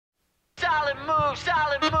solid move,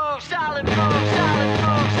 solid move, solid move, solid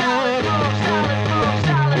move, solid move,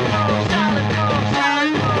 solid move, solid move, solid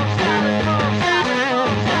move, solid move,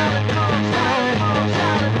 solid move, solid move, solid move,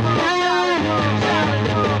 solid move, solid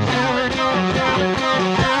move, solid move, solid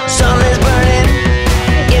move. Something's burning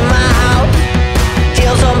in my house.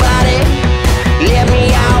 Kill somebody, let me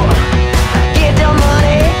out. Get the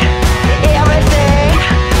money, everything.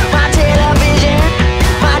 My television,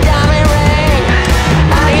 my diamond ring.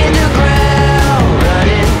 I hit the ground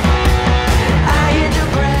running. I hit the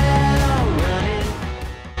ground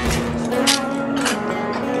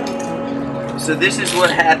running. So this is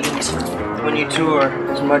what happens when you tour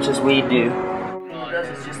as much as we do. All it does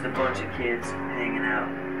is just a bunch of kids hanging out,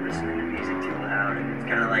 listening to music too loud, and it's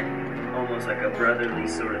kind of like almost like a brotherly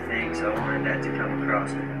sort of thing. So I wanted that to come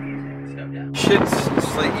across in the music. Should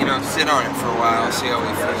sit on it for a while, see how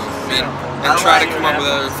we feel, and try to come up with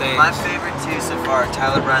other things. My favorite two so far are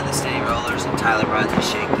Tyler Bryant the Steamy Rollers and Tyler Bryant the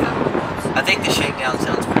Shakedown. I think the Shakedown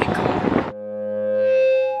sounds pretty cool.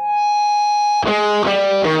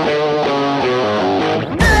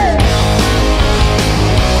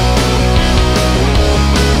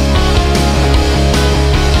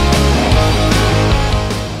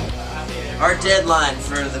 Our deadline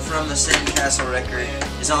for the From the Sandcastle record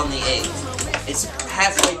is on the 8th. It's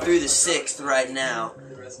halfway through the 6th right now,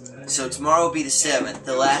 so tomorrow will be the 7th,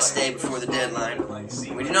 the last day before the deadline.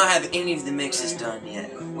 We do not have any of the mixes done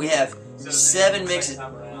yet. We have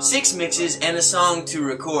 6 mixes, and a song to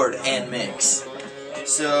record and mix.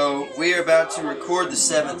 So we are about to record the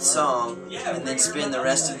 7th song, and then spend the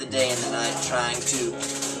rest of the day and the night trying to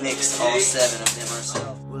mix all 7 of them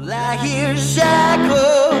ourselves. Well, I hear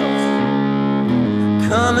shackles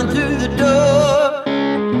coming through the door.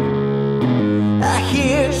 I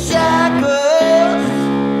hear shackles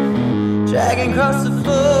dragging across the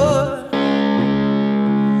floor.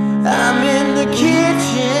 I'm in the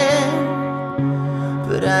kitchen,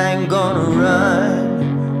 but I ain't gonna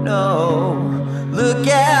run, no. Look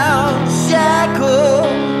out, shackles,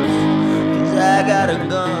 'cause I got a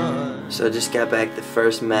gun. So I just got back the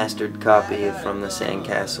first mastered copy of From the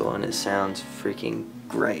Sandcastle, and it sounds freaking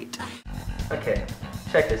great. Okay,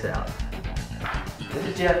 check this out. This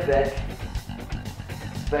is Jeff Beck,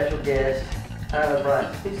 special guest, Tyler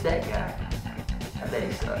Bryant. Who's that guy? I bet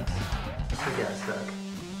he sucks. He got stuck.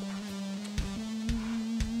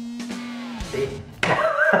 See?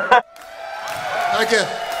 Thank you.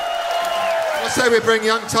 I say we bring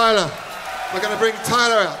young Tyler. We're going to bring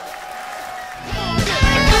Tyler out.